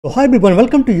So hi everyone,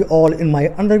 welcome to you all in my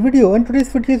another video, and today's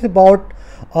video is about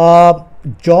uh,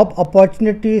 job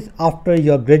opportunities after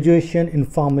your graduation in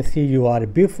pharmacy. You are a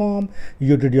BPHARM,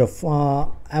 you did your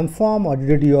MpHARM or you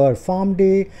did your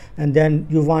PharmD, and then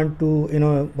you want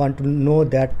to know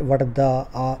that what are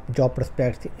the job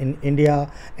prospects in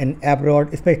India and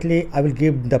abroad. Especially I will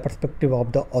give the perspective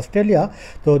of the Australia,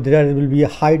 so there will be a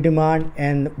high demand,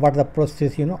 and what the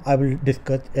process I will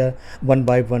discuss one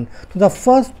by one. So the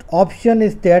first option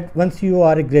is that once you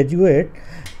are a graduate,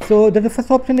 so the first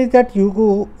option is that you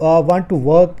want to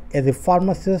work as a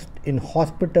pharmacist in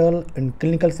hospital, in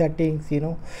clinical settings.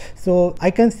 So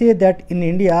I can say that in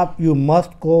India you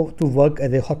must go to work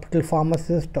as a hospital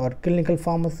pharmacist or clinical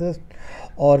pharmacist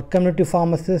or community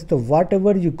pharmacist, or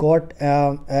whatever you got,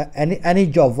 any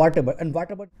job,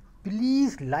 whatever.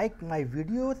 Please like my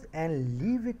videos and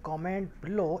leave a comment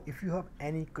below if you have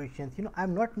any questions.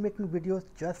 I'm not making videos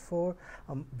just for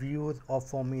views or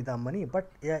for me the money,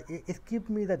 but it gives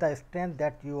me the strength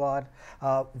that you are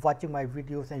watching my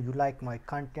videos and you like my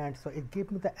content. So it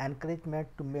gives me the encouragement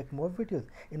to make more videos.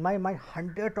 In my mind,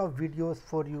 hundreds of videos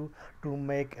for you to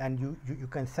make, and you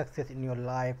can success in your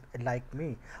life like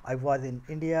me. I was in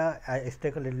India, I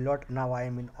struggled a lot. Now I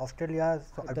am in Australia,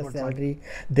 so I don't salary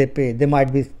they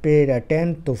might be paid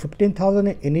 10 to 15,000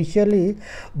 initially,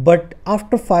 but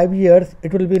after 5 years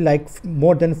it will be like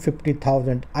more than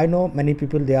 50,000. I know many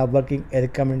people, they are working as a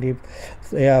community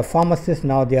pharmacist.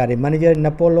 Now they are a manager in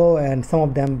Apollo, and some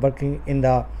of them working in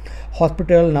the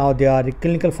hospital. Now they are a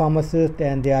clinical pharmacist,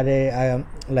 and they are a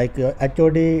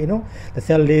HOD. The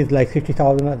salary is like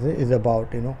 60,000 is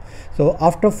about. So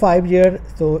after 5 years,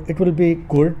 so it will be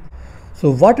good.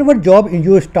 So whatever job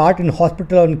you start in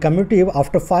hospital and community,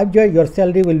 after 5 years your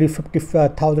salary will be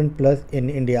 50,000 plus in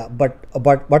India. But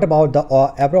what about the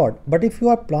abroad? But if you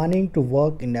are planning to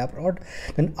work in abroad,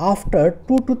 then after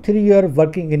 2 to 3 years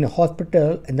working in a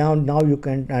hospital, now you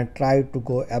can try to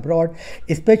go abroad.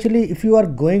 Especially if you are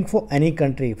going for any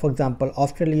country, for example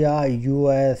Australia,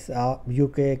 US,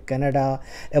 UK, Canada,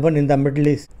 even in the Middle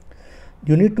East,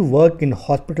 you need to work in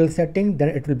hospital setting. Then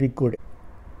it will be good.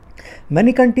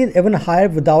 Many countries even hire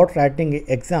without writing an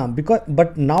exam,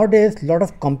 but nowadays lot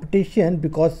of competition,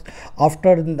 because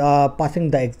after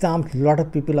passing the exams, a lot of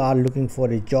people are looking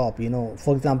for a job.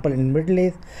 For example, in Middle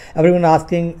East, everyone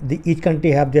asking, each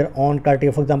country have their own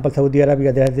criteria. For example, Saudi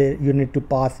Arabia, you need to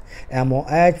pass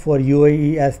MOH. For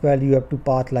UAE as well, you have to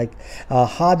pass like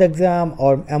hard exam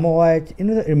or MOH.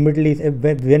 In Middle East,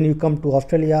 when you come to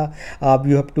Australia,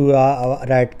 you have to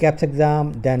write CAPS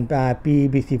exam, then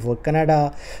PEBC for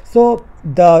Canada. So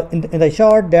in the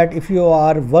short, that if you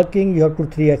are working, you have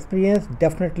 2-3 experience,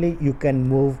 definitely you can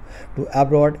move to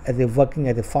abroad as a working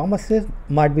as a pharmacist.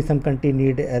 Might be some country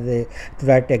need to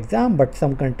write exam, but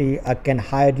some country can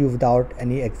hire you without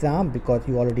any exam because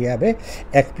you already have a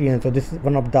experience. So this is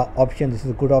one of the options. This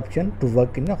is a good option to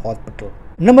work in a hospital.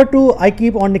 Number 2, I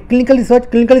keep on the clinical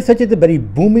research. Clinical research is a very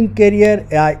booming career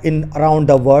in around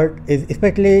the world,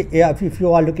 especially if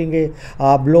you are looking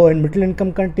at low and middle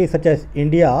income countries such as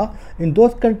India. In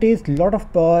those countries, lot of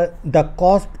the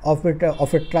cost of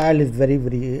a trial is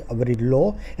very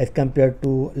low as compared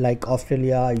to like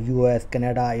Australia, US,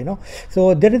 Canada.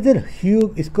 So there is a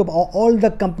huge scope. All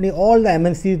the company, all the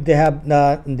MNCs, they have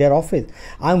their office.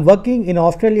 I'm working in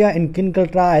Australia in clinical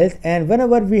trials, and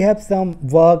whenever we have some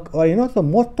work, or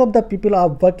so most of the people are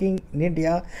working in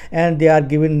India, and they are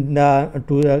given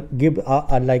to give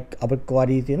like our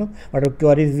queries. Whatever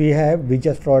queries we have, we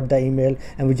just write the email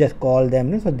and we just call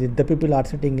them. So the people are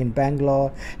sitting in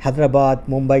Bangalore, Hyderabad,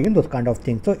 Mumbai, those kind of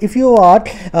things. So if you are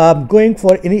going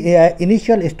for any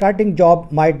initial starting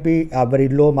job, might be very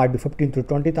low, might be 15 to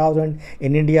 20,000.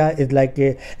 In India is like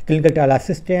a clinical trial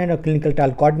assistant or clinical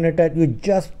trial coordinator. You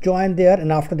just join there,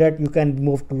 and after that you can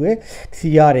move to a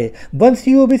CRA. Once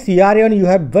you be CRA and you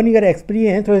have 1 year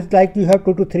experience, so it's like you have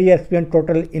 2 to 3 years experience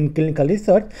total in clinical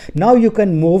research. Now you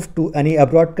can move to any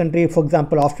abroad country, for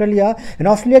example Australia, and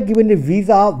Australia given a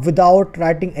visa without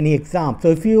writing any exam. So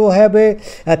if you have a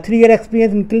 3 year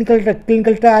experience in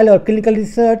clinical trial or clinical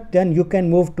research, then you can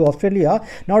move to Australia.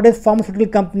 Nowadays pharmaceutical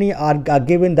company are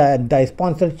given the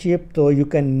sponsorship, so you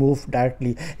can move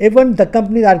directly. Even the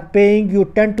companies are paying you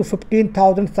 10 to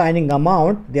 15,000 signing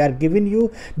amount they are giving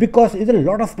you, because a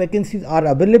lot of vacancies are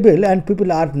available and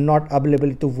people are not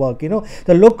available to work.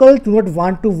 The locals do not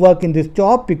want to work in this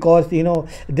job because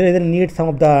there is a need some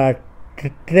of the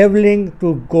traveling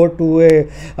to go to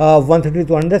one city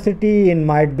to another city, and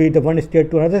might be the one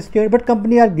state to another state. But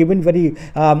company are given very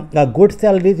good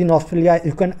salaries in Australia.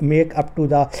 You can make up to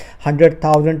the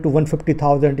 100,000 to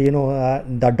 150,000,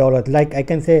 the dollars. Like I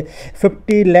can say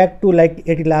 50 lakh to like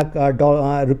 80 lakh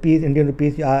rupees, Indian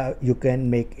rupees, you can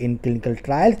make in clinical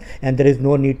trials, and there is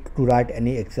no need to write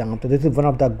any exam. So this is one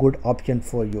of the good options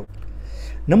for you.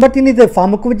 Number 10 is the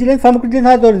pharmacovigilance.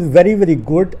 Pharmacovigilance is very, very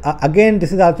good. Again,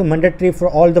 this is also mandatory for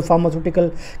all the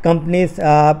pharmaceutical companies.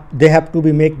 They have to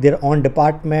make their own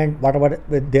department, whatever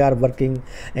they are working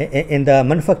in the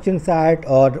manufacturing side,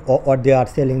 or they are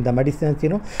selling the medicines,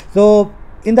 So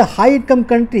in the high income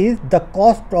countries, the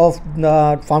cost of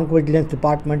the pharmacovigilance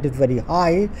department is very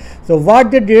high. So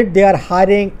what they did, they are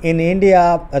hiring in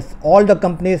India as all the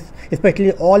companies,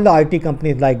 especially all the IT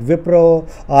companies like Wipro,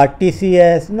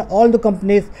 TCS, all the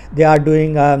companies, they are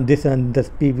doing this and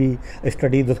this PV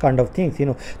study, those kind of things,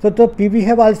 So the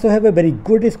PV also have a very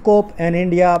good scope in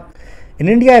India. In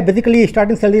India, basically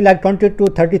starting salary like 20 to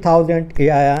 30,000,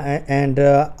 and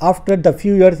after the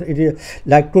few years, it is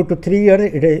like 2 to 3 years,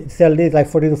 it is salary is like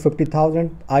 40 to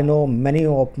 50,000. I know many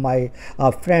of my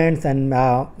friends and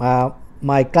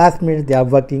my classmates, they are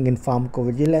working in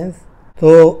pharmacovigilance.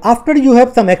 So after you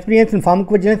have some experience in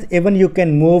pharmacovigilance, even you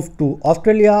can move to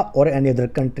Australia or any other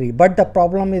country. But the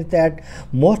problem is that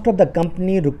most of the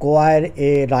company require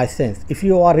a license. If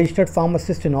you are registered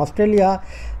pharmacist in Australia,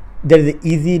 there is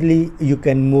easily you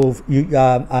can move to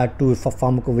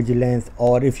pharmacovigilance,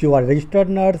 or if you are a registered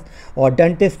nurse or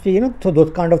dentist, so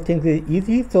those kind of things is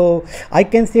easy. So I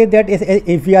can say that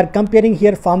if we are comparing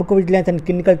here pharmacovigilance and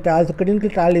clinical trials, the clinical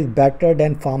trial is better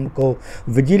than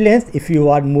pharmacovigilance if you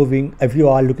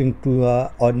are looking to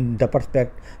on the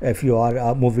prospect, if you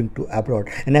are moving to abroad.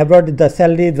 And abroad, the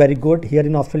salary is very good. Here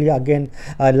in Australia, again,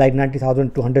 like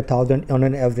 90,000 to 100,000 on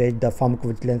an average, the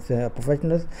pharmacovigilance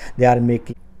professionals, they are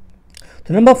making.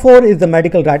 So number 4 is the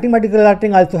medical writing. Medical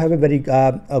writing also have a very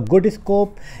good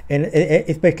scope, and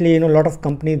especially a lot of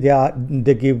companies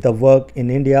they give the work in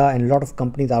India, and a lot of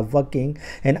companies are working.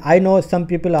 And I know some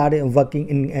people are working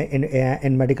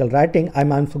in medical writing.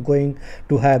 I'm also going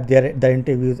to have the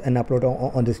interviews and upload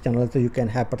on this channel, so you can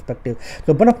have perspective.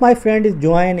 So one of my friend is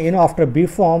joined after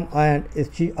BPHARM, and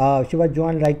she was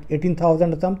joined like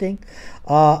 18,000 or something.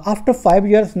 After 5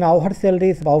 years now, her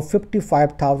salary is about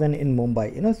 55,000 in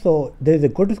Mumbai. So there is a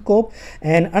good scope.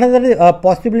 And another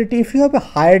possibility, if you have a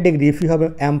higher degree, if you have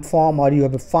an MpHARM or you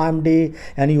have a PharmD,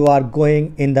 and you are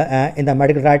going in the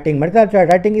medical writing. Medical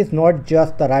writing is not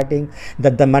just the writing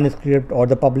the manuscript or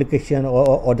the publication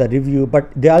or the review, but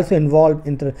they also involve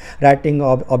in the writing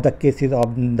of the cases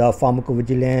of the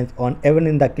pharmacovigilance, even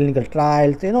in the clinical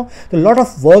trials. So a lot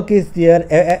of work is there.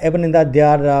 Even in that, they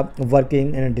are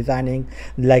working and designing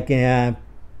like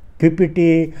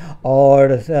PPT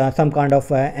or some kind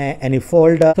of any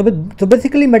folder. So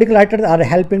basically, medical writers are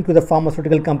helping to the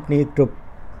pharmaceutical company to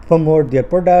promote their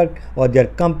product or their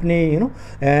company,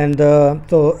 and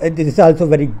so it is also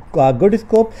very good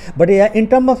scope. But in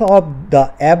terms of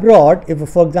the abroad, if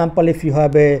for example, if you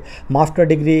have a master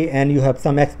degree and you have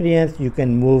some experience, you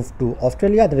can move to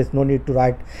Australia. There is no need to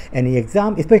write any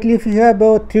exam, especially if you have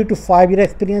about 3 to 5 year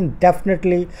experience.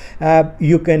 Definitely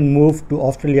you can move to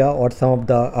Australia or some of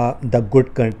the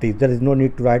good countries. There is no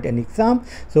need to write any exam.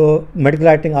 So medical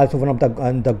writing also one of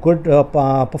the good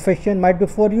profession might be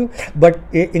for you, but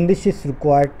English is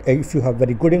required. If you have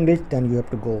very good English, then you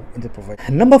have to go in the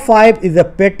profession. Number 5 is a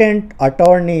patent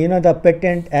attorney. The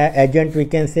patent agent, we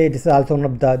can say this is also one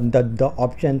of the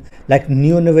options, like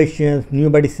new innovations, new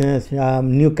medicines,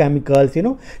 new chemicals,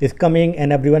 is coming,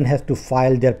 and everyone has to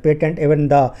file their patent. Even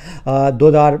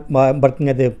those are working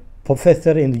as a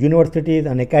professor in the universities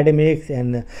and academics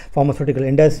and pharmaceutical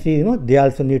industry, they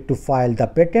also need to file the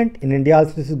patent. In India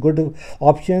also this is good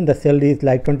option. The salary is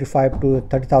like 25 to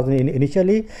 30,000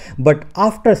 initially, but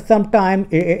after some time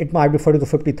it might be 40 to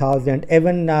 50,000.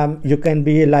 Even you can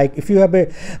be like, if you have a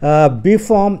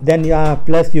BPharm, then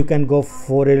plus you can go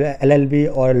for a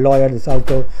LLB or a lawyer. Is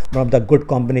also one of the good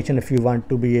combination if you want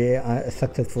to be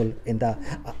successful in the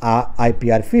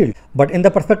IPR field. But in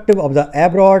the perspective of the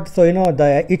abroad, so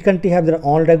each country have their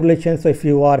own regulations. So if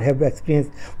you have experience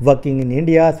working in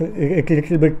India, so it's a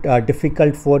little bit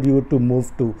difficult for you to move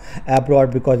to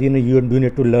abroad, because you do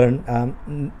need to learn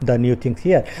the new things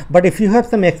here. But if you have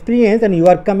some experience and you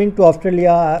are coming to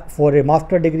Australia for a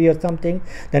master degree or something,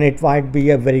 then it might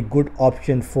be a very good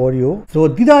option for you. So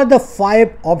these are the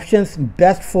 5 options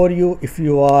best for you if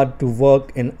you are to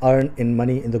work and earn in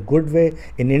money in the good way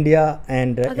in India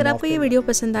and अगर आपको ये video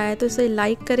पसंद आया तो इसे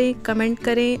like करें, comment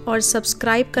करें और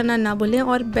सब्सक्राइब करना ना भूलें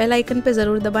और बेल आइकन पे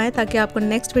ज़रूर दबाएं ताकि आपको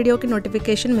नेक्स्ट वीडियो की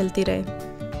नोटिफिकेशन मिलती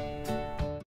रहे।